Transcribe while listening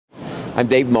I'm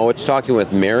Dave Mowitz, talking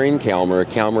with Marion Calmer,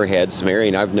 Calmer Heads.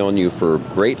 Marion, I've known you for a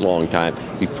great long time,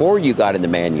 before you got into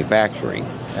manufacturing.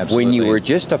 Absolutely. When you were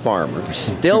just a farmer,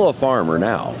 still a farmer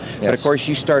now. Yes. But of course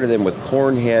you started them with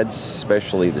corn heads,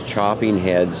 especially the chopping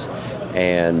heads,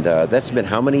 and that's been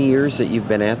how many years that you've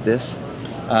been at this?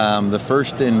 The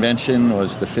first invention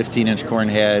was the 15-inch corn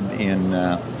head in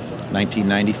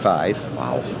 1995.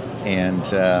 Wow. And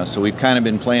so we've kind of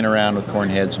been playing around with corn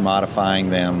heads, modifying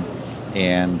them,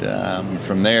 and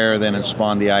from there then it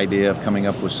spawned the idea of coming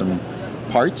up with some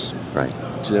parts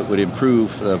that would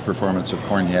improve the performance of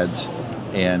corn heads,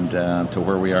 and to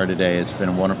where we are today. It's been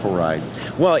a wonderful ride.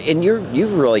 Well, and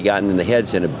you've really gotten in the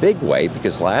heads in a big way,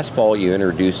 because last fall you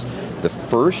introduced the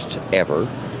first ever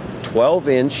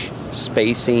 12-inch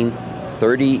spacing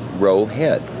 30-row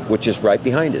head, which is right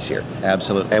behind us here.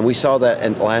 Absolutely. And we saw that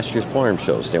in last year's farm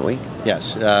shows, didn't we?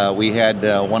 Yes. We had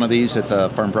one of these at the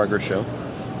Farm Progress Show,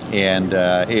 and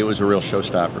it was a real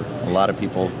showstopper. A lot of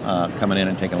people coming in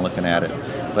and taking a look at it.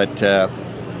 But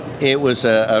it was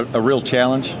a real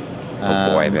challenge.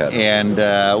 Oh boy, I bet. And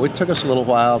it took us a little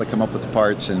while to come up with the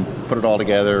parts and put it all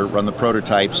together, run the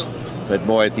prototypes. But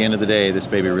boy, at the end of the day, this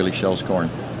baby really shells corn.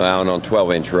 Well, and on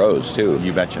 12-inch rows, too.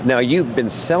 You betcha. Now, you've been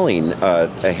selling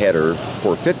a header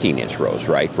for 15-inch rows,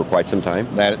 right, for quite some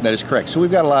time? That is correct. So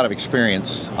we've got a lot of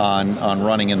experience on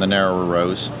running in the narrower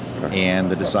rows and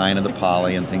the design of the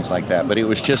poly and things like that. But it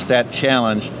was just that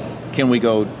challenge, can we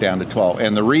go down to 12?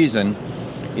 And the reason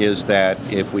is that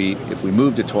if we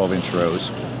move to 12-inch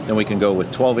rows, then we can go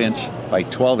with 12-inch by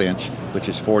 12-inch, which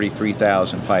is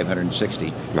 43,560.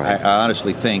 Right. I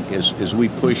honestly think as we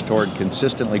push toward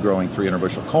consistently growing 300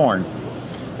 bushel corn,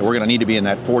 that we're going to need to be in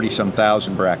that 40-some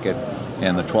thousand bracket,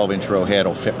 and the 12-inch row head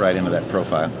will fit right into that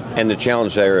profile. And the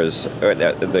challenge there is,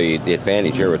 the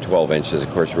advantage here with 12 inches,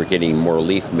 of course, we're getting more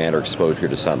leaf matter exposure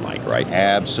to sunlight, right?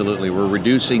 Absolutely. We're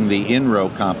reducing the in-row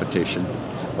competition,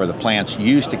 where the plants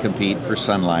used to compete for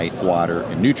sunlight, water,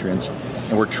 and nutrients.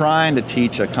 And we're trying to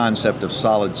teach a concept of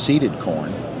solid seeded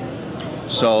corn,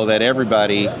 so that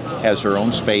everybody has their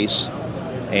own space,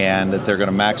 and that they're going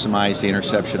to maximize the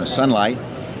interception of sunlight,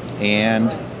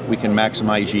 and we can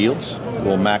maximize yields.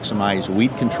 We'll maximize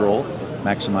weed control,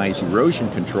 maximize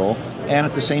erosion control, and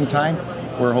at the same time,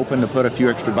 we're hoping to put a few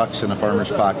extra bucks in a farmer's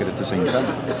pocket at the same time.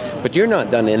 But you're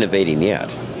not done innovating yet.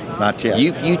 Not yet.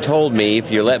 You told me, if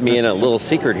you let me in a little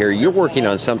secret here, you're working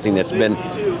on something that's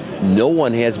no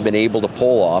one has been able to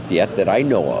pull off yet that I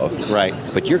know of. Right.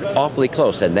 But you're awfully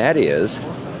close, and that is?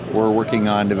 We're working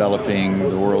on developing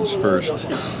the world's first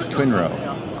twin row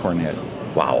corn head.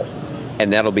 Wow.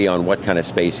 And that'll be on what kind of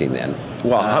spacing then?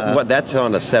 Well, that's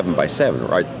on a 7x7,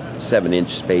 right? 7-inch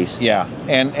space. Yeah,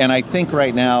 and I think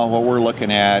right now what we're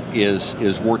looking at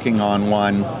is working on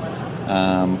one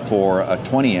for a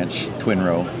 20-inch twin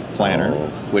row planter,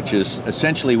 which is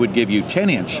essentially would give you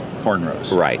 10-inch corn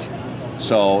rows. Right.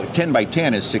 So 10 by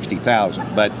 10 is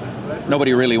 60,000, but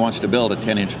nobody really wants to build a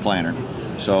 10-inch planter.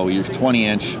 So we use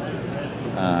 20-inch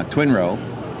twin row.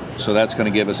 So that's going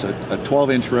to give us a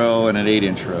 12-inch row and an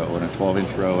 8-inch row and a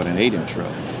 12-inch row and an 8-inch row.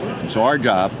 And so our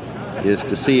job is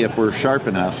to see if we're sharp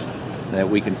enough that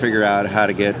we can figure out how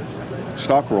to get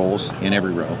stalk rolls in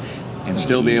every row and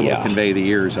still be able to convey the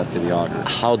ears up to the auger.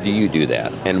 How do you do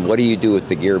that? And what do you do with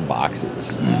the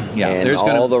gearboxes? Yeah, and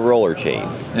all the roller chain.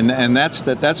 And that's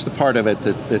the part of it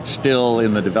that's still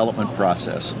in the development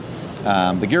process.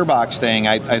 The gearbox thing,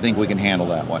 I think we can handle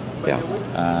that one. Yeah.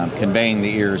 Conveying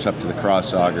the ears up to the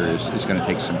cross auger is going to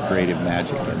take some creative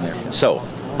magic in there. So,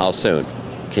 how soon?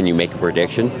 Can you make a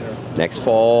prediction? Next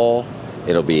fall?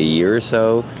 It'll be a year or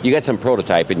so? You got some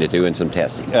prototyping to do and some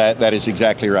testing. That is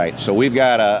exactly right. So we've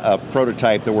got a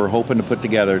prototype that we're hoping to put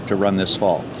together to run this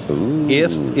fall. Ooh.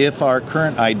 If our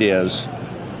current ideas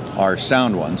are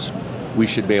sound ones, we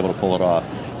should be able to pull it off.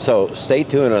 So stay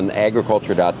tuned on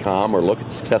agriculture.com or look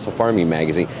at Successful Farming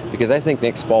magazine, because I think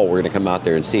next fall we're going to come out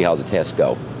there and see how the tests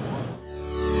go.